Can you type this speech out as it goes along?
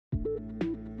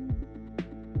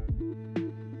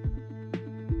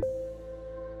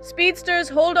Speedsters,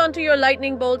 hold on to your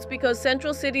lightning bolts because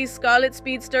Central City's Scarlet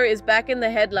Speedster is back in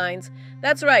the headlines.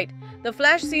 That's right, The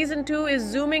Flash Season 2 is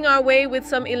zooming our way with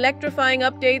some electrifying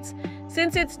updates.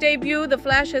 Since its debut, The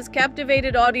Flash has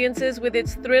captivated audiences with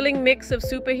its thrilling mix of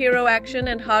superhero action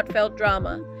and heartfelt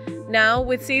drama. Now,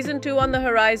 with Season 2 on the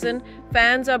horizon,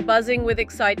 fans are buzzing with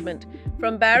excitement.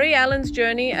 From Barry Allen's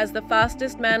journey as the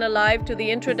fastest man alive to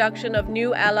the introduction of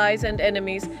new allies and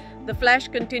enemies, The Flash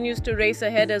continues to race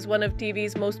ahead as one of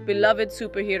TV's most beloved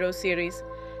superhero series.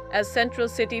 As Central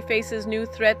City faces new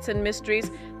threats and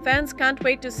mysteries, fans can't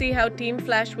wait to see how Team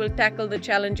Flash will tackle the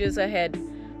challenges ahead.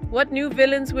 What new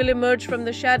villains will emerge from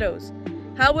the shadows?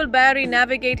 How will Barry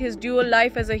navigate his dual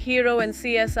life as a hero and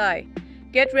CSI?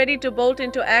 Get ready to bolt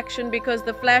into action because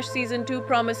The Flash Season 2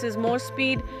 promises more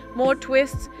speed, more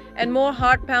twists, and more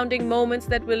heart-pounding moments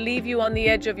that will leave you on the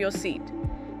edge of your seat.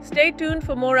 Stay tuned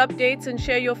for more updates and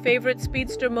share your favorite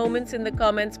speedster moments in the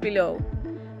comments below.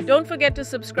 Don't forget to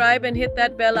subscribe and hit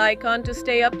that bell icon to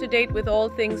stay up to date with all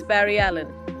things Barry Allen.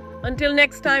 Until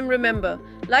next time, remember,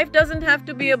 life doesn't have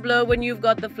to be a blur when you've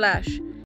got The Flash.